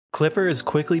Klipper is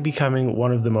quickly becoming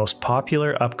one of the most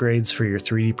popular upgrades for your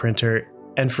 3D printer,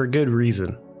 and for good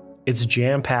reason. It's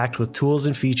jam-packed with tools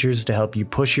and features to help you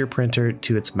push your printer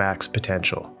to its max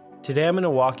potential. Today I'm going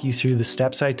to walk you through the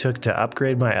steps I took to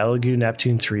upgrade my ELEGOO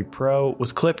Neptune 3 Pro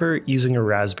with Klipper using a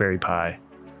Raspberry Pi.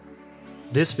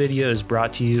 This video is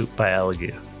brought to you by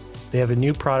ELEGOO. They have a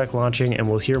new product launching and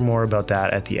we'll hear more about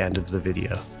that at the end of the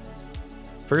video.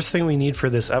 First thing we need for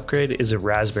this upgrade is a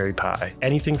Raspberry Pi.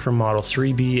 Anything from Model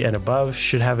 3B and above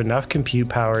should have enough compute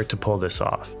power to pull this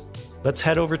off. Let's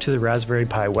head over to the Raspberry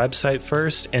Pi website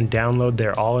first and download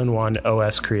their all-in-one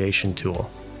OS creation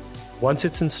tool. Once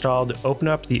it's installed, open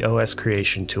up the OS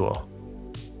creation tool.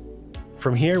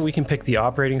 From here, we can pick the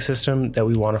operating system that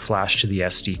we want to flash to the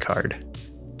SD card.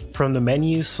 From the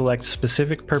menu, select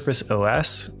Specific Purpose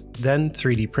OS, then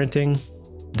 3D Printing,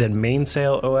 then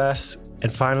Mainsail OS,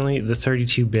 and finally the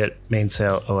 32-bit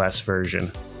Mainsail OS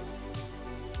version.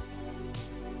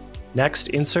 Next,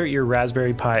 insert your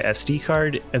Raspberry Pi SD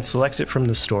card and select it from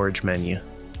the storage menu.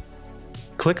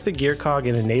 Click the gear cog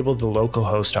and enable the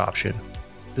localhost option.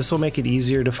 This will make it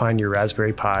easier to find your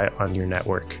Raspberry Pi on your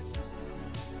network.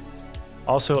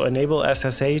 Also, enable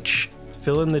SSH,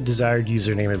 fill in the desired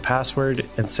username and password,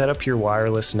 and set up your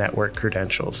wireless network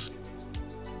credentials.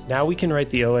 Now we can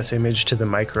write the OS image to the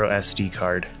micro SD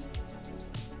card.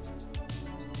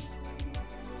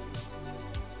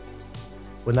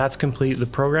 When that's complete, the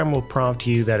program will prompt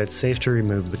you that it's safe to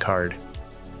remove the card.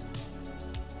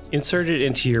 Insert it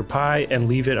into your Pi and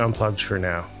leave it unplugged for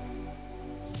now.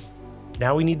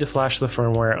 Now we need to flash the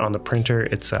firmware on the printer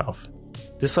itself.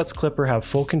 This lets Klipper have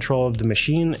full control of the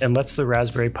machine and lets the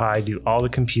Raspberry Pi do all the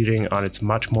computing on its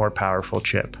much more powerful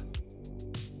chip.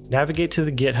 Navigate to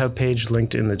the GitHub page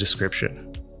linked in the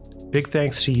description. Big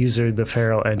thanks to user The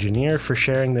Feral Engineer for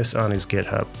sharing this on his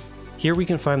GitHub. Here we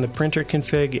can find the printer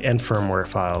config and firmware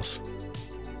files.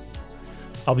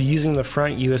 I'll be using the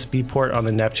front USB port on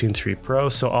the Neptune 3 Pro,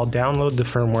 so I'll download the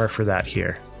firmware for that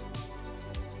here.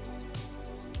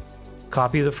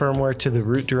 Copy the firmware to the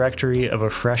root directory of a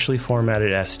freshly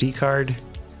formatted SD card.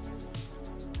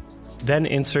 Then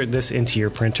insert this into your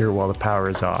printer while the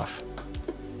power is off.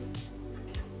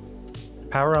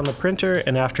 Power on the printer,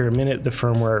 and after a minute the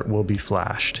firmware will be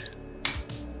flashed.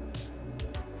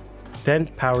 Then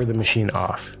power the machine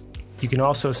off. You can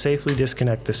also safely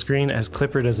disconnect the screen as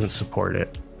Klipper doesn't support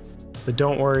it. But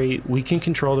don't worry, we can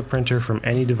control the printer from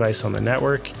any device on the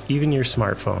network, even your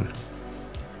smartphone.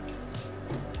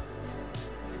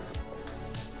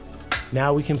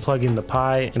 Now we can plug in the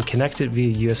Pi and connect it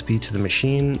via USB to the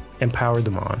machine and power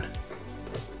them on.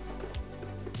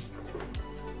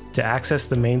 To access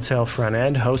the Mainsail front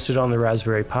end hosted on the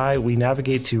Raspberry Pi, we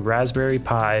navigate to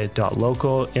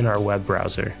raspberrypi.local in our web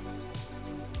browser.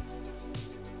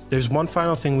 There's one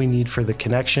final thing we need for the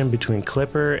connection between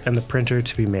Klipper and the printer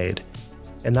to be made,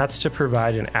 and that's to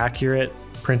provide an accurate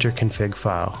printer config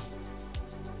file.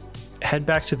 Head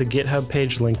back to the GitHub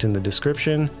page linked in the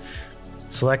description,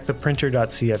 select the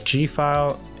printer.cfg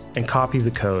file, and copy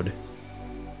the code.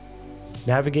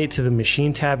 Navigate to the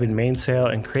Machine tab in Mainsail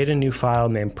and create a new file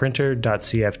named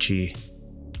printer.cfg.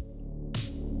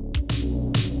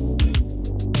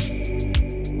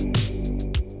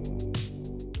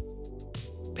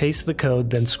 Paste the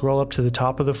code, then scroll up to the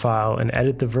top of the file and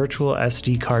edit the virtual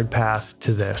SD card path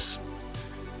to this.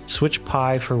 Switch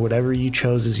Pi for whatever you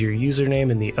chose as your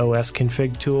username in the OS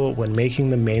config tool when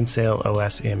making the Mainsail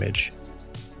OS image.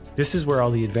 This is where all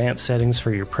the advanced settings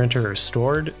for your printer are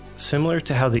stored, similar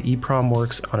to how the EEPROM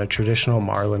works on a traditional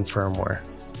Marlin firmware.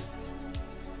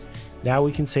 Now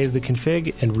we can save the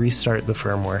config and restart the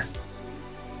firmware.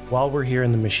 While we're here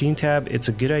in the Machine tab, it's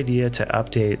a good idea to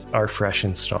update our fresh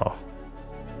install.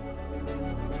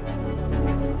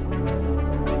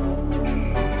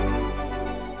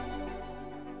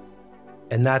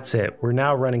 And that's it, we're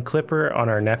now running Klipper on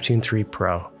our Neptune 3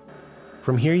 Pro.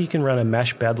 From here you can run a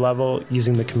mesh bed level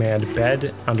using the command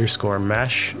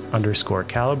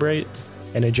bed_mesh_calibrate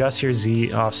and adjust your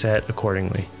Z offset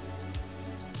accordingly.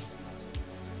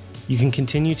 You can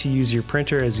continue to use your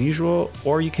printer as usual,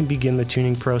 or you can begin the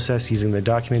tuning process using the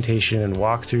documentation and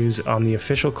walkthroughs on the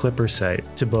official Klipper site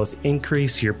to both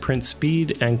increase your print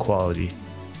speed and quality.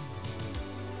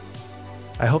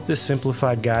 I hope this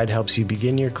simplified guide helps you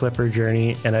begin your Klipper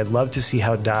journey, and I'd love to see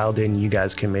how dialed in you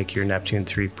guys can make your Neptune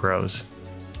 3 Pros.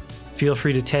 Feel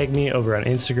free to tag me over on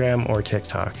Instagram or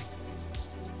TikTok.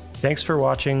 Thanks for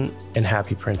watching and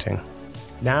happy printing.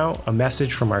 Now, a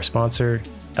message from our sponsor,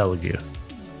 ELEGOO.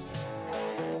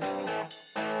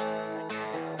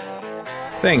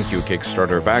 Thank you,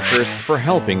 Kickstarter backers, for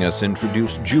helping us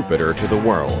introduce Jupiter to the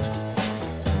world.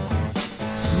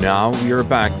 Now we are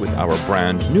back with our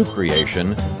brand new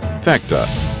creation, Vecta.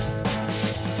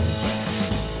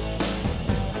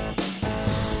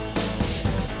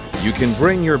 You can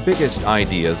bring your biggest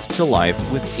ideas to life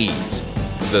with ease.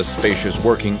 The spacious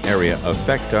working area of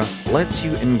Vecta lets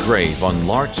you engrave on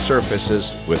large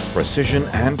surfaces with precision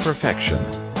and perfection.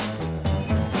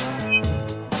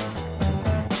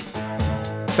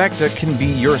 Vecta can be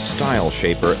your style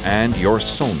shaper and your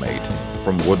soulmate.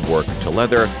 From woodwork to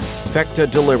leather,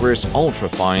 Vecta delivers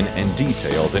ultra-fine and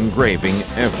detailed engraving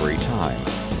every time.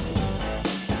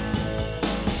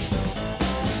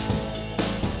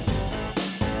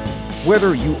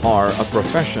 Whether you are a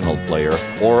professional player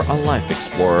or a life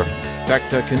explorer,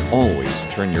 Vecta can always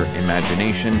turn your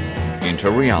imagination into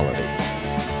reality.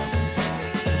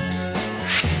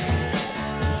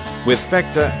 With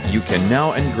Vecta, you can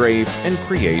now engrave and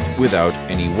create without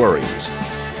any worries.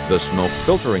 The smoke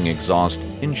filtering exhaust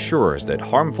ensures that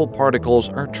harmful particles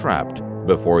are trapped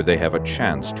before they have a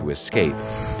chance to escape,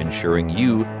 ensuring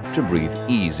you to breathe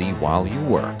easy while you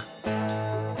work.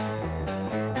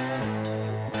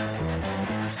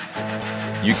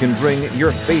 You can bring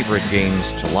your favorite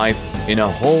games to life in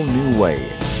a whole new way,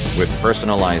 with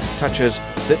personalized touches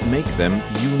that make them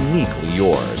uniquely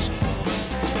yours.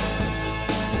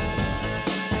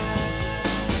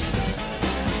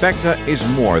 Vecta is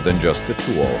more than just a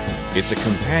tool. It's a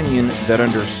companion that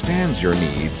understands your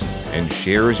needs and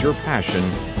shares your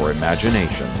passion for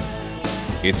imagination.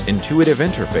 Its intuitive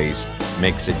interface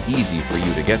makes it easy for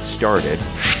you to get started,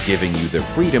 giving you the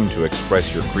freedom to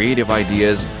express your creative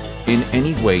ideas in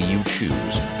any way you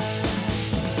choose.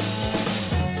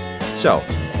 So,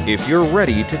 if you're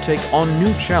ready to take on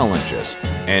new challenges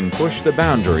and push the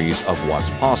boundaries of what's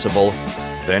possible,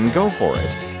 then go for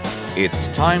it. It's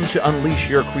time to unleash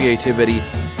your creativity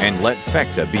and let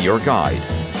Vecta be your guide.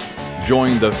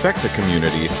 Join the Vecta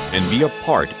community and be a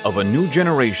part of a new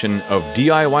generation of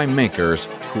DIY makers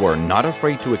who are not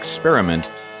afraid to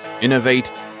experiment,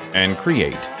 innovate, and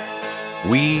create.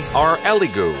 We are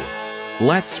ELEGOO.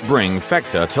 Let's bring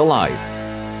Vecta to life.